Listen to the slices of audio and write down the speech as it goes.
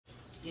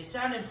You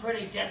sounded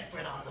pretty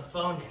desperate on the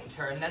phone,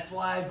 intern. That's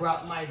why I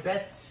brought my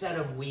best set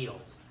of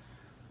wheels.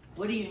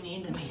 What do you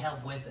need any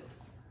help with it?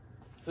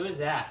 Who is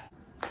that?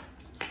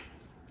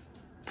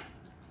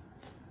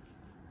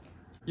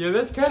 Yeah,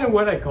 that's kind of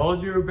what I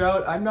called you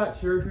about. I'm not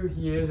sure who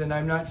he is, and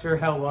I'm not sure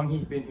how long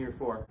he's been here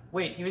for.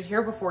 Wait, he was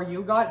here before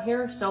you got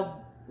here? So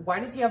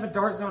why does he have a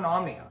Dart Zone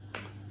Omnia?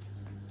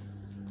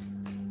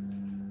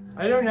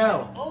 I don't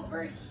know.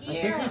 Over here.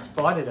 I think he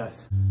spotted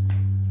us.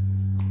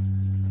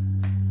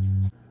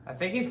 I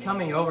think he's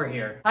coming over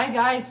here. Hi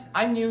guys,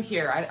 I'm new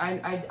here.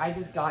 I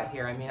just got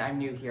here. I mean, I'm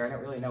new here. I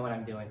don't really know what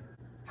I'm doing.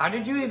 How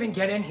did you even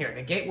get in here?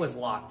 The gate was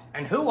locked.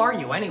 And who are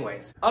you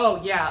anyways?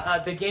 Oh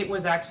yeah, the gate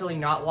was actually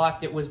not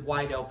locked. It was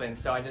wide open,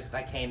 so I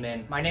came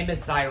in. My name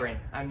is Siren.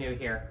 I'm new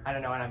here. I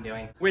don't know what I'm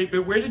doing. Wait,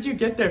 but where did you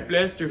get that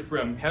blaster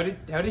from? How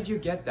did you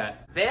get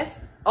that?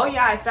 This? Oh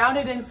yeah, I found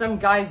it in some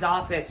guy's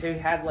office who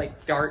had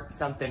like Dart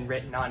something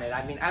written on it.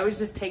 I mean, I was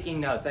just taking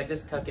notes. I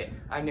just took it.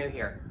 I'm new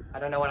here. I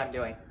don't know what I'm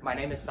doing. My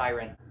name is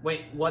Siren.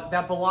 Wait, what?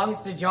 That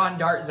belongs to John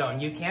Dart Zone.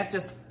 You can't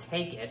just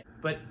take it.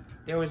 But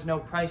there was no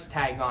price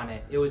tag on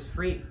it. It was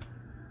free.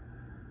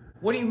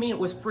 What do you mean it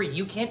was free?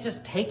 You can't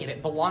just take it.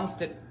 It belongs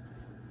to...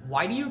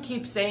 Why do you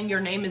keep saying your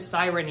name is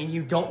Siren and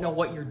you don't know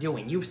what you're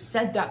doing? You've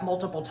said that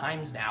multiple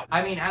times now.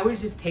 I mean, I was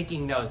just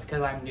taking notes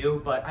because I'm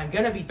new, but I'm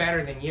gonna be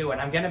better than you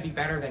and I'm gonna be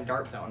better than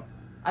Dart Zone.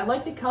 I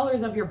like the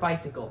colors of your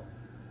bicycle.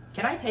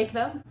 Can I take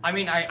them? I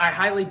mean, I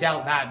highly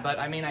doubt that, but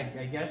I mean, I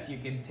guess you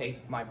can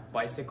take my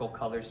bicycle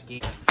color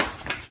scheme.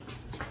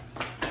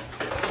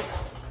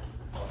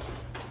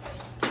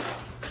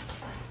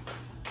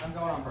 I'm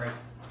going on break.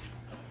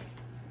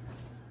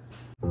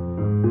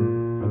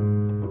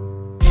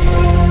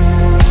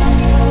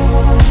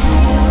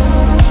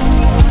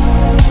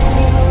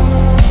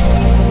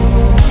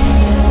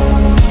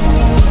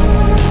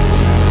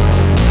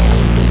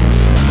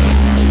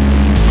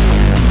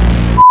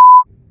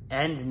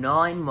 And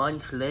 9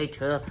 months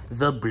later,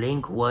 the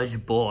Blink was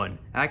born.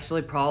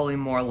 Actually, probably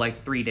more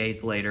like 3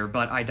 days later,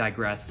 but I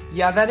digress.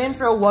 Yeah, that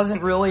intro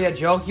wasn't really a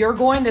joke. You're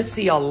going to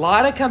see a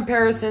lot of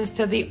comparisons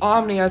to the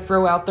Omnia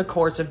throughout the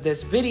course of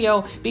this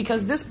video,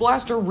 because this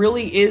blaster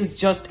really is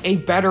just a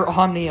better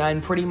Omnia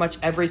in pretty much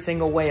every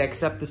single way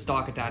except the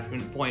stock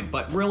attachment point.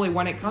 But really,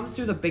 when it comes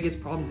to the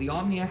biggest problems the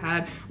Omnia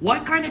had,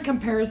 what kind of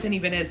comparison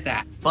even is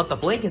that? But the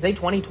Blink is a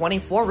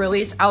 2024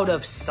 release out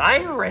of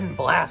Siren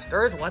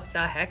blasters. What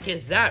the heck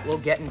is that? We'll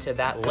get into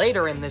that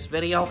later in this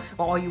video.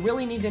 But all you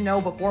really need to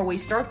know before we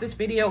start this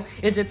video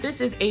is that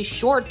this is a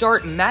short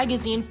dart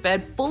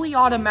magazine-fed, fully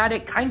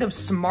automatic, kind of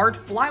smart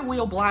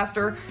flywheel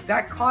blaster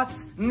that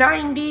costs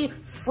 $90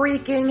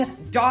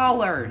 freaking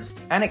dollars.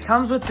 And it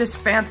comes with this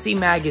fancy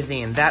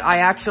magazine that I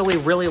actually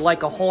really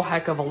like a whole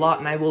heck of a lot,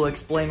 and I will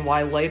explain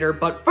why later.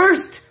 But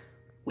first,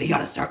 we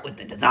gotta start with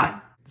the design.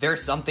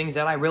 There's some things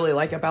that I really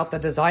like about the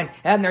design,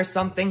 and there's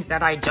some things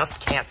that I just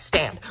can't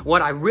stand.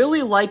 What I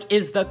really like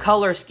is the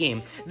color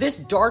scheme. This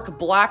dark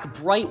black,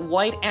 bright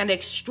white, and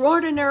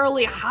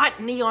extraordinarily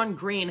hot neon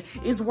green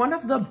is one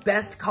of the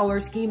best color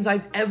schemes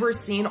I've ever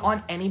seen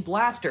on any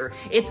blaster.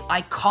 It's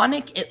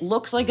iconic, it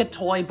looks like a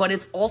toy, but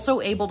it's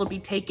also able to be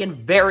taken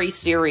very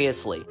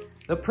seriously.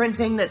 The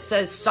printing that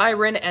says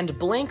Siren and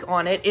Blink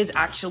on it is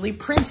actually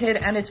printed,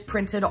 and it's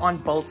printed on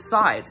both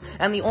sides.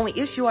 And the only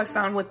issue I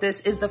found with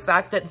this is the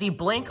fact that the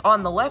Blink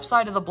on the left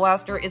side of the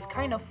blaster is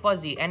kind of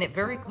fuzzy, and it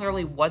very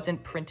clearly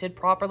wasn't printed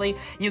properly.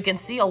 You can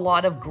see a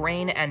lot of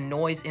grain and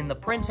noise in the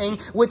printing,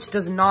 which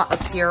does not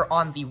appear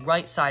on the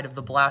right side of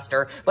the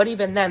blaster. But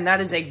even then,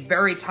 that is a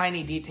very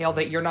tiny detail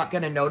that you're not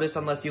going to notice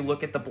unless you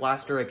look at the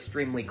blaster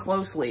extremely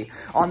closely.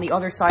 On the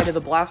other side of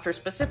the blaster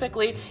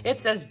specifically,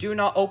 it says "Do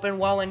not open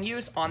while in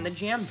use" on the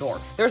jam door.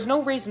 There's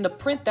no reason to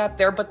print that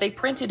there, but they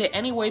printed it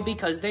anyway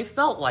because they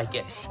felt like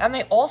it. And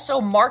they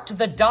also marked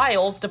the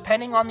dials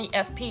depending on the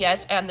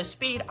FPS and the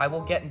speed. I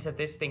will get into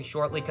this thing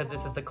shortly because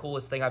this is the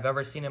coolest thing I've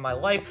ever seen in my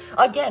life.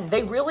 Again,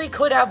 they really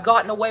could have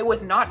gotten away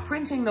with not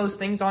printing those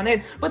things on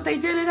it, but they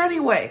did it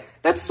anyway.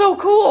 That's so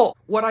cool!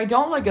 What I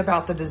don't like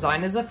about the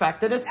design is the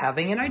fact that it's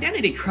having an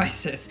identity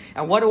crisis.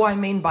 And what do I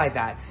mean by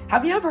that?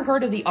 Have you ever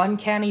heard of the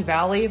uncanny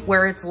valley,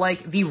 where it's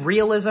like the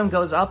realism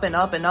goes up and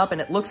up and up and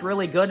it looks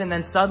really good, and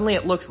then suddenly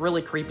it looks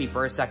really creepy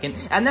for a second,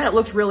 and then it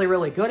looks really,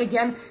 really good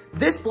again?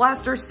 This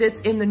blaster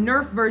sits in the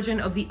Nerf version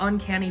of the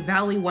uncanny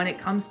valley when it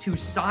comes to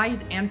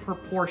size and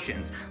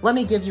proportions. Let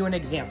me give you an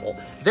example.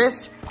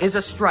 This is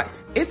a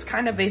Strife. It's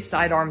kind of a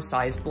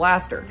sidearm-sized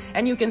blaster,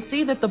 and you can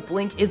see that the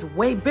Blink is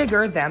way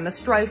bigger than the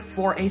Strife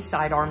for a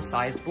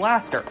sidearm-sized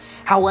blaster.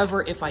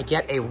 However, if I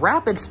get a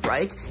Rapid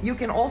Strike, you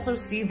can also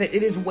see that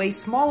it is way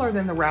smaller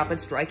than the Rapid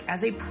Strike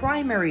as a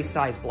primary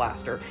size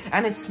blaster,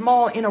 and it's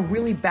small in a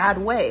really bad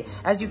way.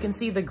 As you can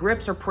see, the the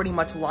grips are pretty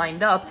much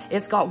lined up,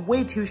 it's got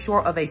way too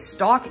short of a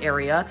stock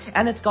area,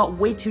 and it's got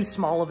way too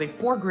small of a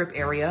foregrip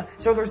area,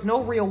 so there's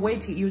no real way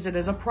to use it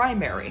as a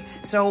primary.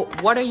 So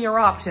what are your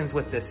options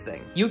with this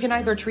thing? You can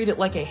either treat it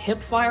like a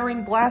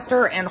hip-firing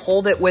blaster and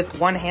hold it with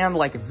one hand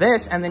like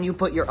this, and then you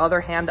put your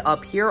other hand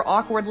up here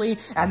awkwardly,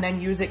 and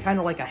then use it kind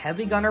of like a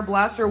heavy gunner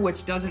blaster,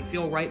 which doesn't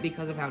feel right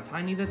because of how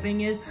tiny the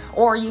thing is,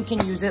 or you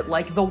can use it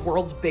like the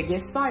world's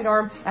biggest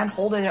sidearm and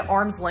hold it at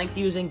arm's length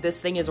using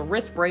this thing as a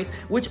wrist brace,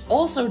 which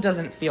also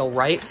doesn't feel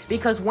right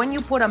because when you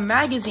put a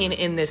magazine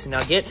in this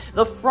nugget,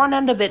 the front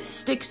end of it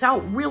sticks out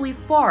really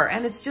far,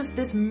 and it's just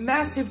this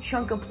massive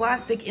chunk of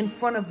plastic in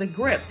front of the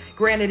grip.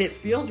 Granted, it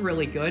feels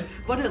really good,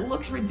 but it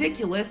looks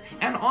ridiculous,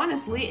 and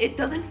honestly, it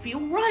doesn't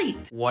feel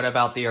right. What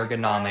about the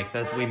ergonomics?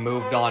 As we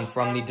moved on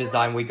from the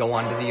design, we go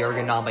on to the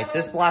ergonomics.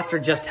 This blaster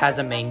just has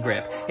a main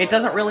grip. It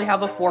doesn't really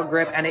have a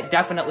foregrip, and it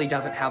definitely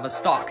doesn't have a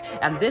stock.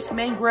 And this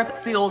main grip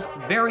feels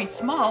very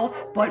small,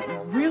 but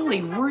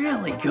really,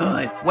 really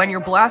good. When your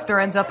blaster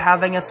ends up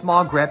having a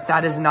small grip,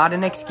 that is not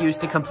an excuse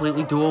to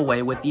completely do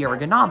away with the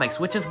ergonomics,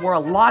 which is where a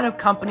lot of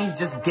companies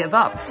just give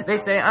up. They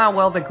say,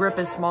 well, the grip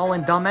is small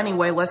and dumb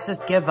anyway, let's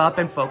just give up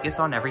and focus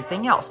on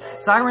everything else.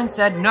 Siren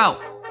said no.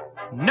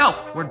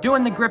 No, we're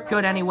doing the grip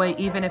good anyway,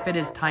 even if it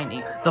is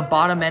tiny. The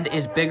bottom end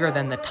is bigger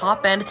than the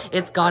top end.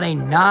 It's got a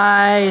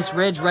nice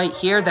ridge right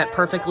here that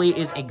perfectly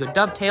is a good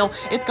dovetail.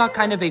 It's got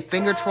kind of a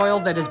finger troil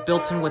that is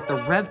built in with the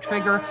rev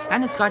trigger,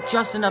 and it's got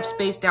just enough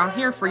space down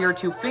here for your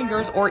 2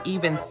 fingers, or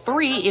even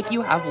 3 if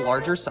you have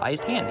larger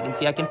sized hands. You can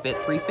see I can fit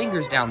 3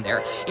 fingers down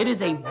there. It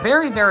is a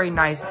very, very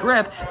nice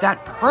grip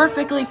that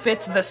perfectly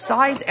fits the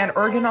size and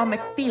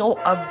ergonomic feel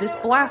of this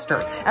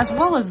blaster, as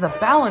well as the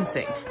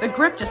balancing. The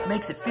grip just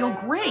makes it feel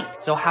great.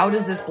 So how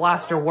does this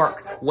blaster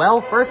work?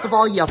 Well, first of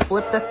all, you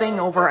flip the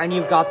thing over and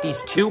you've got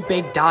these 2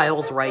 big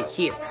dials right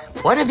here.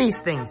 What do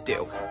these things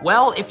do?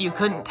 Well, if you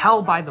couldn't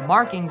tell by the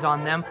markings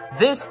on them,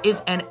 this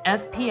is an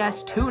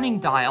FPS tuning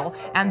dial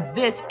and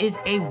this is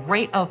a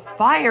rate of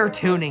fire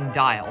tuning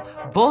dial.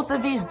 Both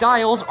of these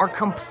dials are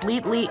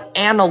completely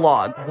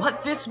analog.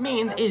 What this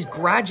means is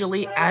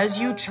gradually, as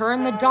you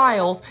turn the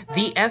dials,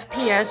 the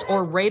FPS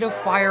or rate of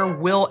fire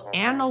will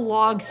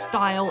analog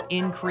style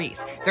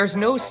increase. There's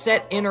no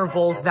set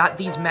intervals that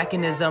these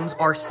mechanisms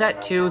are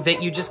set to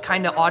that you just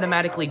kind of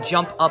automatically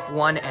jump up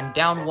 1 and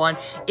down 1.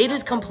 It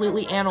is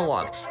completely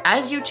analog.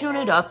 As you tune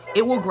it up,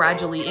 it will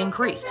gradually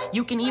increase.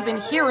 You can even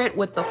hear it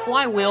with the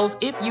flywheels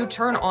if you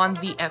turn on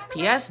the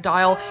FPS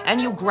dial and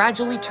you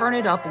gradually turn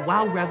it up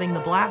while revving the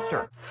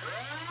blaster.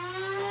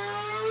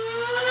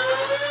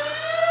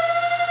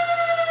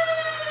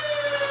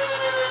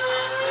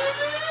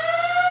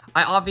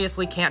 I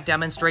obviously can't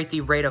demonstrate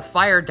the rate of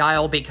fire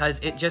dial because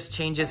it just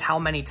changes how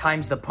many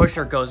times the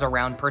pusher goes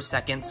around per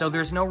second, so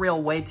there's no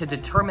real way to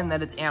determine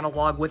that it's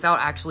analog without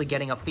actually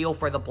getting a feel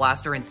for the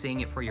blaster and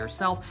seeing it for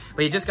yourself,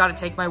 but you just gotta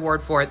take my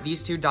word for it.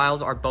 These 2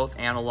 dials are both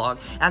analog,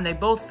 and they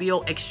both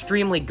feel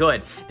extremely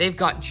good. They've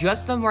got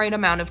just the right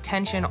amount of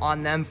tension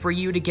on them for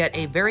you to get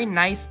a very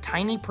nice,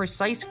 tiny,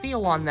 precise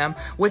feel on them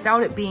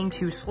without it being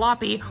too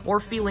sloppy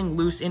or feeling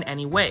loose in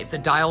any way. The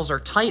dials are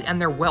tight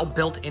and they're well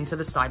built into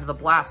the side of the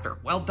blaster.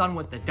 Well done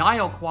with the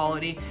dial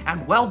quality,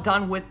 and well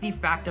done with the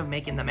fact of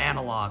making them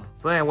analog.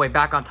 But anyway,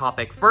 back on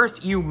topic.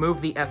 First, you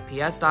move the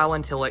FPS dial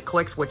until it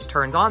clicks, which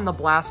turns on the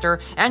blaster,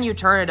 and you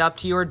turn it up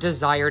to your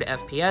desired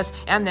FPS,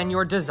 and then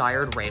your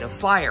desired rate of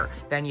fire.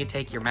 Then you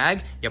take your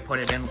mag, you put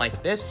it in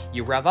like this,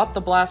 you rev up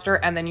the blaster,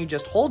 and then you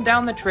just hold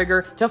down the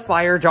trigger to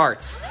fire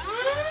darts.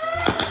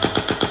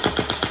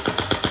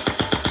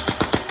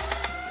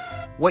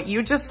 What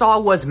you just saw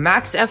was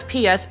max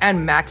FPS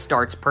and max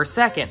darts per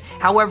second.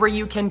 However,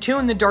 you can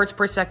tune the darts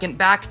per second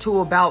back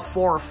to about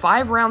 4 or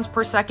 5 rounds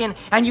per second,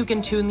 and you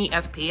can tune the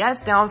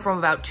FPS down from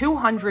about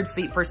 200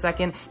 feet per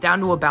second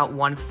down to about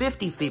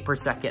 150 feet per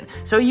second.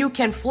 So you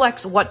can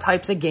flex what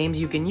types of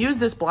games you can use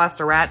this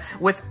blaster at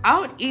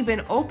without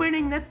even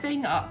opening the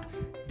thing up.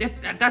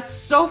 That's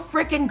so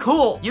freaking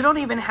cool. You don't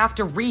even have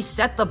to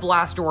reset the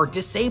blaster or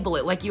disable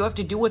it like you have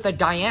to do with a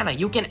Diana.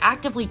 You can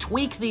actively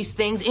tweak these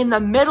things in the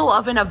middle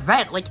of an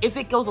event. Like if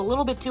it goes a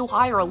little bit too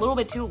high or a little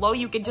bit too low,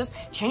 you can just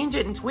change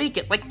it and tweak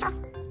it. Like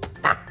just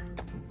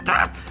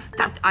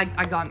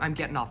I'm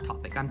getting off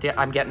topic.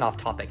 I'm getting off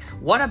topic.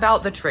 What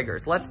about the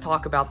triggers? Let's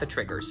talk about the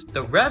triggers.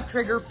 The rev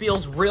trigger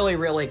feels really,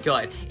 really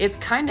good. It's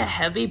kind of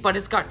heavy, but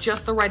it's got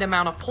just the right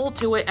amount of pull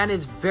to it and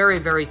is very,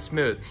 very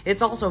smooth.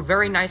 It's also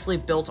very nicely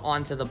built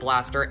onto the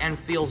blaster and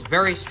feels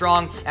very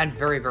strong and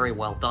very, very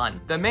well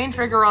done. The main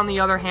trigger, on the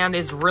other hand,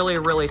 is really,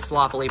 really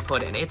sloppily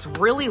put in. It's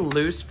really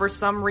loose for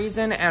some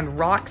reason and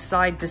rocks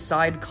side to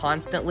side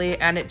constantly,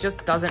 and it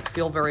just doesn't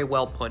feel very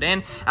well put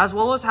in, as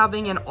well as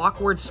having an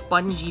awkward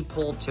spongy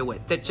pull to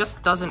it that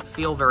just doesn't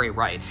feel very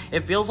right. It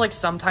feels like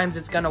sometimes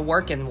it's gonna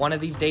work and one of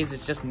these days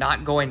it's just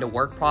not going to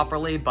work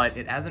properly, but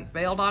it hasn't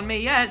failed on me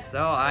yet,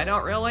 so I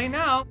don't really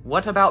know.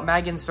 What about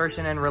mag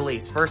insertion and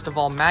release? First of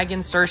all, mag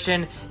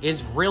insertion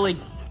is really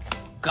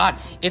God,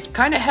 it's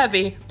kind of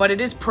heavy, but it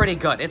is pretty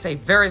good. It's a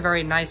very,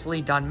 very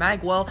nicely done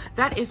magwell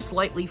that is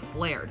slightly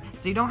flared.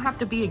 So you don't have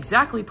to be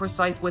exactly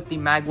precise with the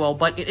magwell,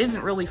 but it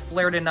isn't really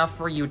flared enough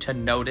for you to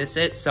notice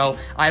it, so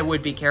I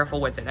would be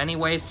careful with it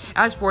anyways.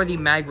 As for the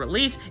mag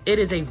release, it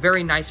is a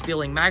very nice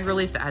feeling mag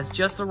release that has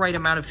just the right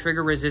amount of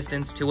trigger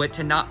resistance to it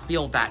to not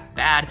feel that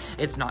bad.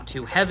 It's not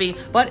too heavy,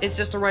 but it's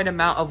just the right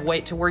amount of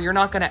weight to where you're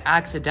not going to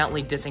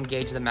accidentally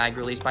disengage the mag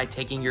release by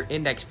taking your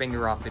index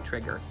finger off the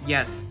trigger.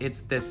 Yes,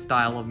 it's this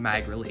style of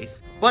mag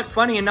release. But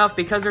funny enough,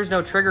 because there's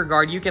no trigger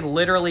guard, you can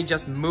literally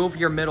just move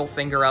your middle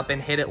finger up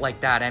and hit it like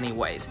that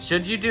anyways.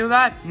 Should you do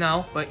that?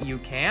 No, but you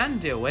can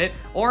do it,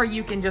 or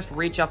you can just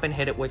reach up and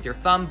hit it with your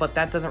thumb, but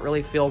that doesn't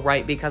really feel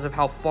right because of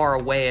how far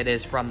away it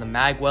is from the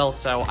magwell,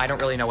 so I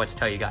don't really know what to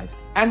tell you guys.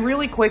 And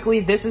really quickly,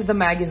 this is the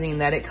magazine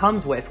that it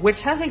comes with,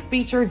 which has a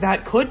feature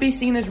that could be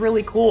seen as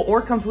really cool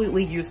or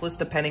completely useless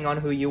depending on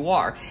who you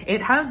are.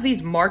 It has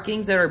these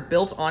markings that are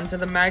built onto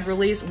the mag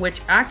release,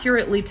 which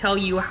accurately tell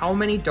you how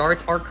many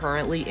darts are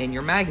currently in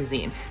your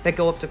magazine, that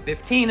go up to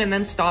 15 and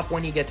then stop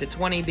when you get to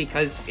 20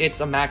 because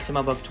it's a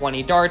maximum of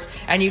 20 darts,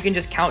 and you can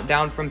just count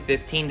down from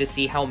 15 to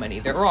see how many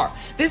there are.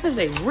 This is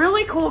a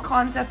really cool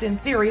concept in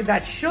theory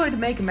that should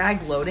make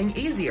mag loading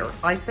easier.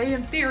 I say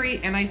in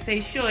theory, and I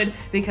say should,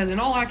 because in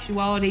all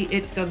actuality,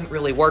 it doesn't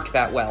really work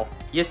that well.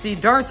 You see,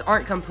 darts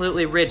aren't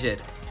completely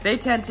rigid. They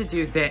tend to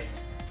do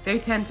this. They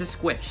tend to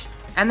squish.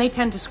 And they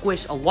tend to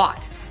squish a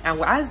lot. And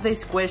as they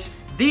squish,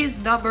 these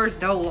numbers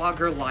no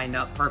longer line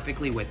up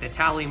perfectly with the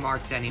tally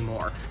marks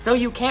anymore. So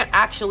you can't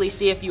actually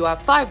see if you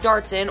have 5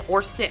 darts in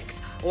or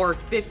 6, or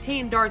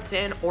 15 darts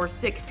in or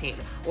 16,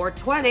 or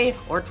 20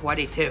 or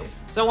 22.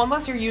 So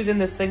unless you're using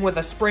this thing with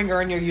a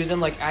Springer and you're using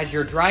like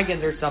Azure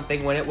Dragons or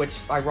something with it, which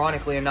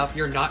ironically enough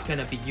you're not going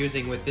to be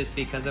using with this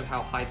because of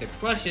how high the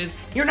crush is,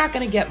 you're not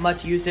going to get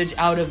much usage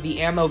out of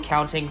the ammo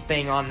counting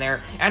thing on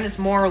there, and it's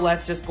more or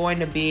less just going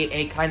to be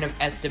a kind of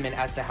estimate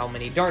as to how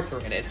many darts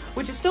are in it,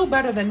 which is still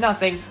better than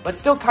nothing, but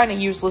still kind of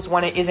useless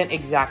when it isn't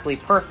exactly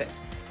perfect.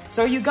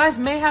 So you guys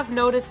may have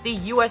noticed the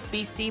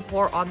USB-C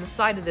port on the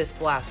side of this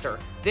blaster.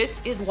 This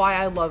is why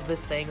I love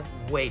this thing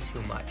way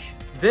too much.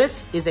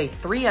 This is a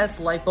 3S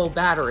LiPo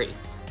battery.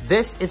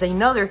 This is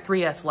another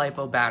 3S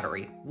LiPo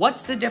battery.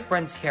 What's the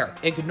difference here?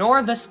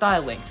 Ignore the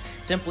stylings.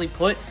 Simply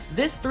put,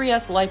 this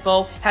 3S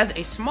LiPo has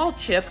a small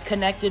chip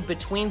connected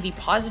between the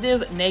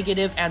positive,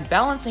 negative, and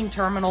balancing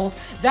terminals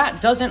that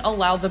doesn't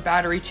allow the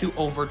battery to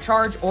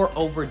overcharge or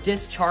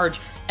over-discharge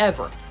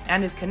ever,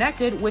 and is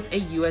connected with a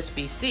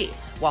USB-C,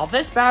 while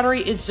this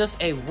battery is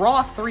just a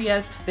raw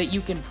 3S that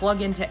you can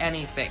plug into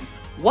anything.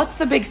 What's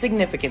the big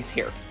significance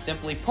here?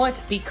 Simply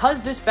put,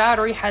 because this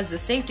battery has the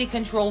safety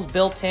controls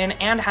built in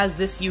and has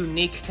this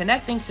unique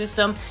connecting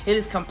system, it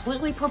is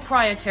completely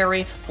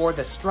proprietary for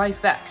the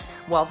Strife X.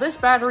 While this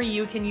battery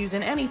you can use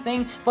in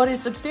anything, but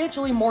is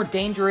substantially more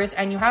dangerous,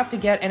 and you have to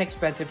get an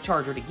expensive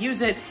charger to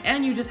use it,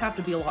 and you just have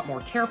to be a lot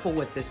more careful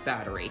with this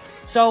battery.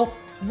 So,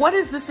 what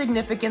is the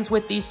significance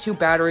with these two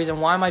batteries,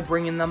 and why am I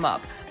bringing them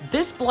up?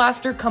 This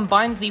blaster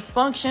combines the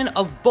function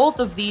of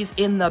both of these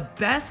in the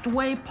best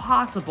way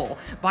possible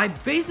by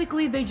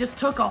basically they just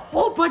took a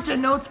whole bunch of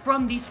notes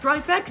from the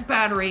Strife X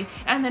battery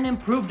and then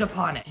improved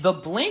upon it. The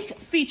Blink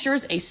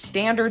features a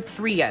standard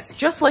 3S,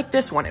 just like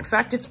this one. In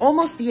fact, it's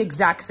almost the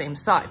exact same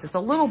size. It's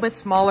a little bit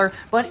smaller,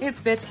 but it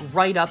fits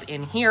right up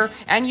in here,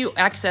 and you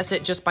access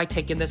it just by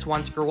taking this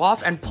one screw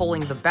off and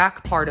pulling the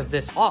back part of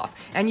this off,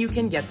 and you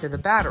can get to the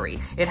battery.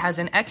 It has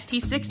an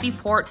XT60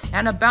 port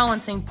and a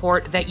balancing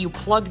port that you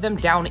plug them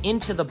down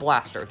into the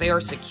blaster. They are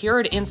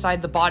secured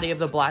inside the body of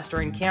the blaster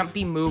and can't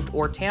be moved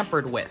or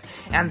tampered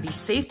with. And the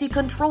safety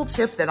control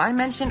chip that I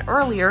mentioned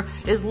earlier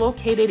is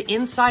located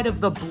inside of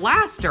the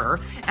blaster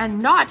and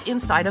not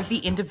inside of the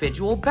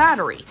individual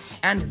battery.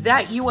 And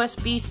that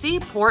USB-C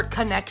port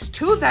connects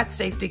to that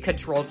safety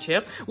control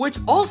chip, which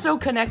also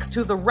connects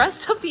to the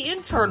rest of the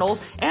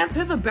internals and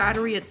to the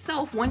battery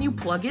itself when you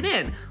plug it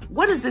in.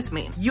 What does this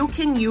mean? You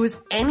can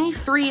use any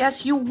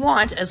 3S you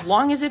want as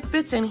long as it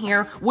fits in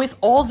here with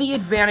all the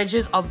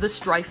advantages of the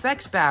Strife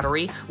X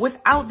battery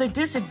without the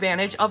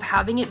disadvantage of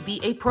having it be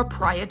a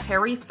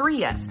proprietary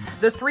 3S.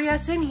 The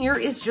 3S in here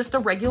is just a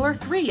regular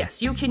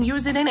 3S. You can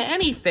use it in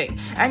anything,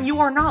 and you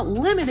are not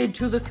limited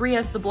to the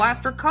 3S the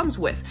blaster comes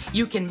with.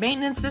 You can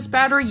maintenance this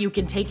battery, you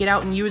can take it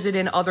out and use it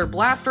in other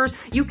blasters,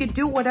 you can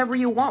do whatever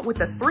you want with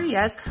the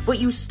 3S, but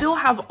you still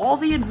have all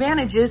the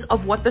advantages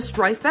of what the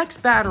Strife X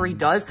battery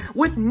does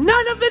with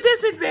none of the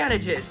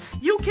disadvantages.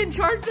 You can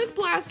charge this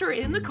blaster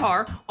in the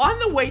car on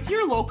the way to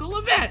your local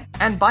event.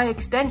 And by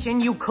extension,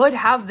 you could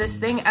have this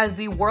thing as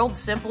the world's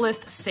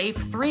simplest safe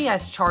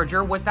 3S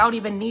charger without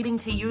even needing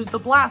to use the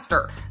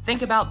blaster.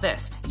 Think about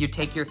this. You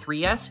take your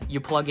 3S, you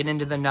plug it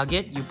into the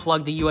Nugget, you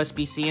plug the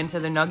USB-C into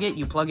the Nugget,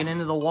 you plug it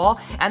into the wall,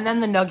 and then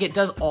the Nugget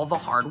does all the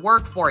hard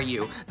work for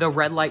you. The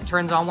red light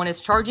turns on when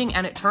it's charging,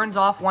 and it turns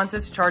off once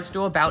it's charged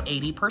to about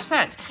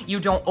 80%. You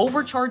don't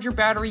overcharge your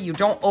battery, you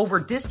don't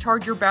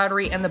over-discharge your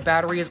battery, and the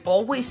battery is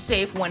always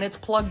safe when it's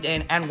plugged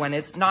in and when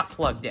it's not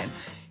plugged in.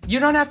 You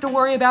don't have to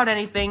worry about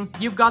anything.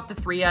 You've got the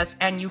 3S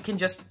and you can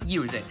just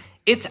use it.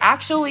 It's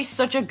actually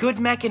such a good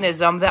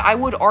mechanism that I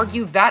would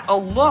argue that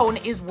alone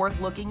is worth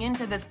looking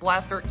into this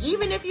blaster,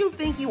 even if you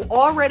think you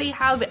already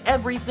have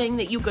everything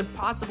that you could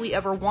possibly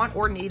ever want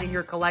or need in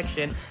your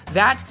collection.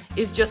 That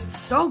is just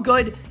so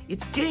good.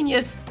 It's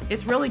genius.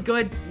 It's really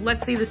good.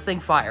 Let's see this thing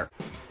fire.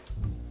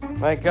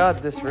 My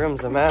god, this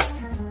room's a mess.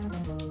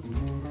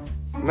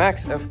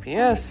 Max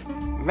FPS,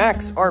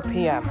 max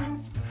RPM.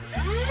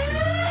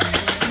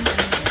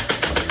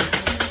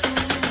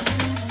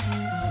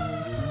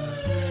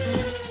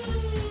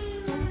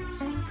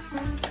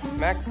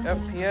 Max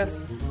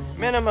FPS,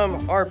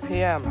 minimum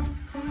RPM.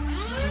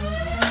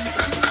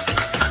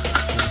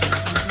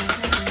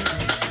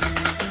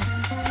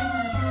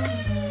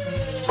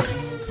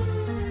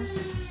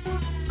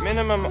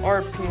 Minimum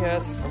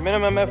RPS, or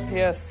minimum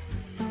FPS,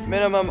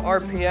 minimum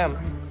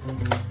RPM.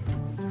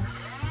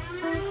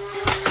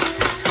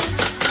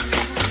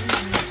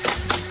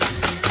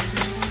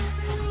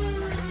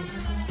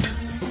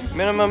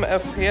 Minimum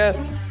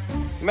FPS,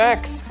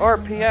 max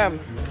RPM.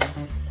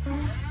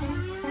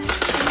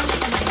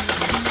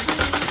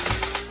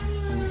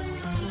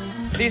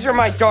 These are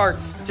my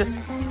darts, just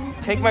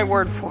take my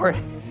word for it.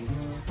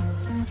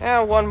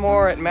 And one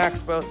more at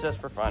max both just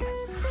for fun.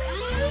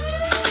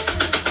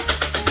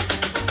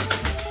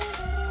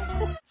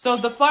 So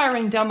the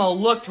firing demo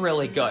looked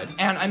really good,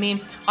 and I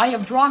mean, I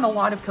have drawn a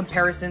lot of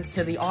comparisons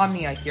to the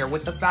Omnia here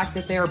with the fact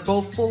that they are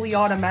both fully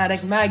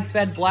automatic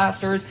mag-fed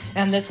blasters,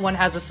 and this one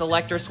has a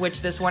selector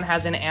switch, this one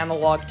has an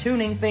analog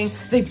tuning thing.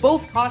 They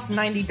both cost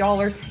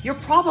 $90. You're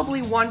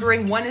probably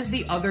wondering, when is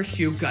the other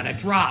shoe gonna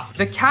drop?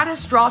 The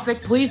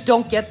catastrophic, please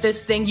don't get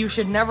this thing, you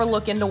should never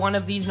look into one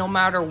of these no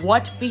matter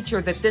what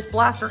feature that this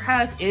blaster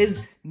has,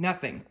 is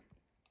nothing.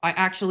 I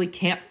actually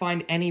can't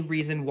find any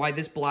reason why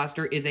this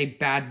blaster is a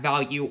bad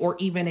value or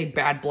even a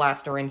bad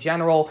blaster in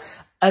general,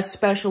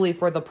 especially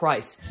for the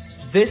price.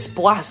 This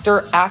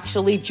blaster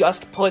actually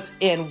just puts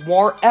in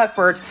more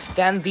effort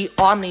than the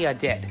Omnia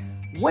did.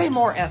 Way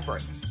more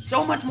effort.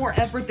 So much more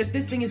effort that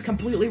this thing is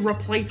completely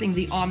replacing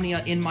the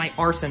Omnia in my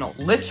arsenal.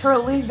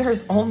 Literally,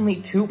 there's only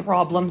two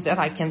problems that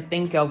I can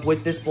think of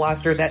with this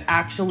blaster that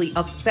actually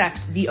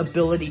affect the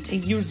ability to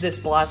use this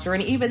blaster,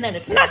 and even then,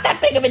 it's not that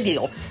big of a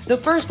deal. The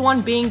first one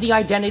being the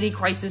Identity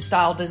Crisis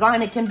style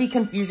design. It can be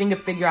confusing to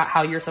figure out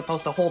how you're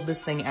supposed to hold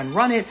this thing and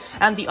run it,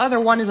 and the other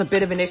one is a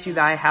bit of an issue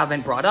that I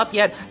haven't brought up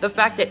yet. The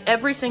fact that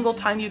every single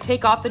time you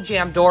take off the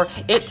jam door,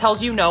 it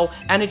tells you no,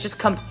 and it just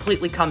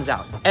completely comes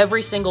out.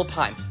 Every single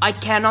time. I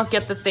cannot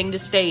get the thing to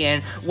stay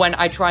in when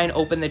I try and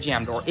open the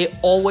jam door. It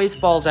always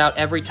falls out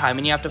every time,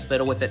 and you have to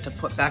fiddle with it to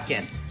put back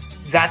in.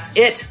 That's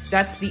it.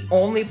 That's the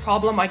only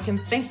problem I can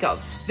think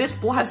of. This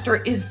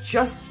blaster is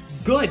just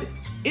good.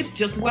 It's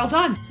just well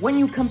done. When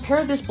you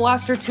compare this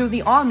blaster to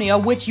the Omnia,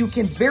 which you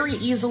can very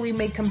easily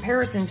make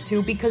comparisons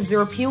to because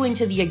they're appealing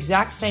to the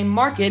exact same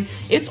market,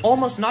 it's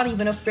almost not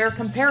even a fair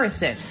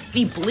comparison.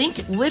 The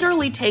Blink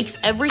literally takes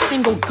every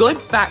single good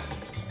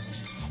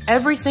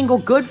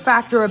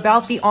factor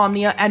about the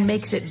Omnia and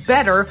makes it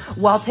better,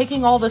 while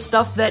taking all the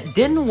stuff that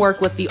didn't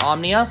work with the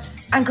Omnia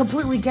and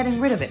completely getting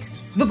rid of it.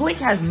 The Blink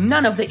has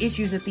none of the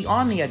issues that the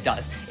Omnia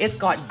does. It's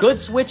got good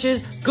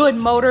switches, good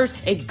motors,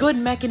 a good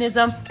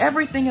mechanism.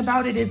 Everything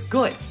about it is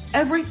good.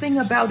 Everything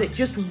about it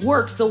just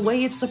works the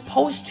way it's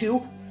supposed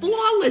to,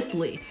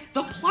 flawlessly.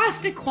 The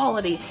plastic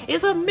quality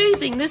is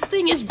amazing. This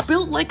thing is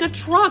built like a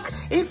truck.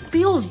 It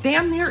feels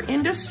damn near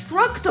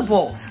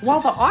indestructible. While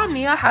the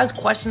Omnia has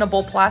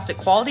questionable plastic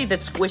quality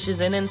that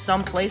squishes in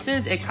some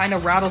places, it kind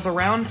of rattles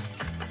around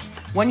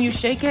when you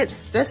shake it.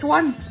 This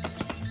one,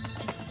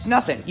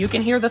 nothing. You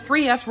can hear the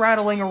 3S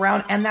rattling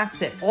around, and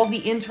that's it. All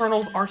the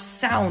internals are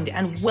sound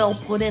and well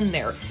put in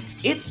there.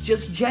 It's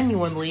just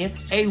genuinely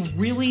a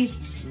really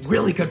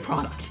good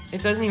product.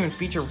 It doesn't even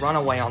feature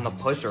runaway on the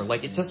pusher.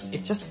 Like, it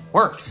just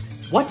works.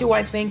 What do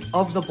I think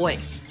of the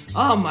Blink?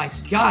 Oh my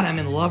god, I'm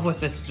in love with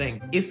this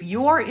thing. If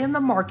you are in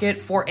the market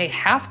for a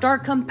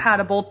half-dart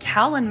compatible,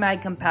 Talon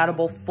mag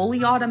compatible,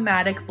 fully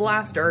automatic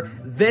blaster,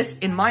 this,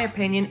 in my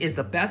opinion, is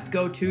the best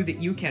go-to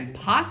that you can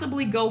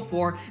possibly go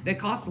for that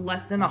costs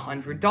less than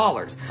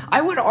 $100.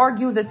 I would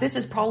argue that this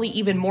is probably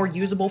even more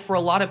usable for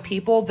a lot of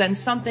people than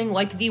something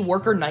like the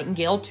Worker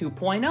Nightingale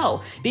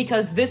 2.0,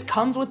 because this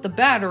comes with the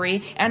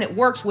battery and it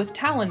works with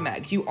Talon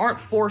mags. You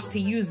aren't forced to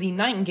use the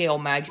Nightingale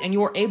mags, and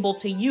you are able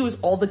to use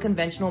all the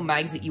conventional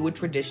mags that you would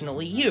traditionally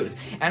use,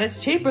 and it's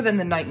cheaper than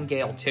the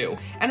Nightingale 2,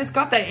 and it's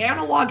got the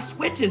analog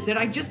switches that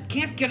I just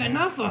can't get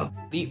enough of.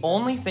 The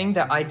only thing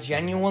that I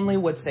genuinely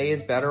would say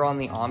is better on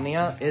the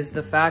Omnia is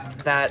the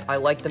fact that I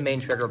like the main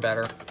trigger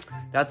better.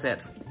 That's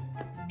it.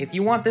 If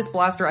you want this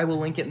blaster, I will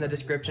link it in the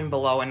description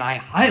below, and I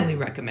highly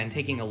recommend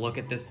taking a look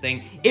at this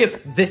thing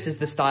if this is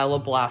the style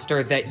of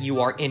blaster that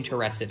you are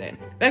interested in.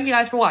 Thank you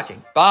guys for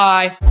watching.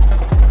 Bye!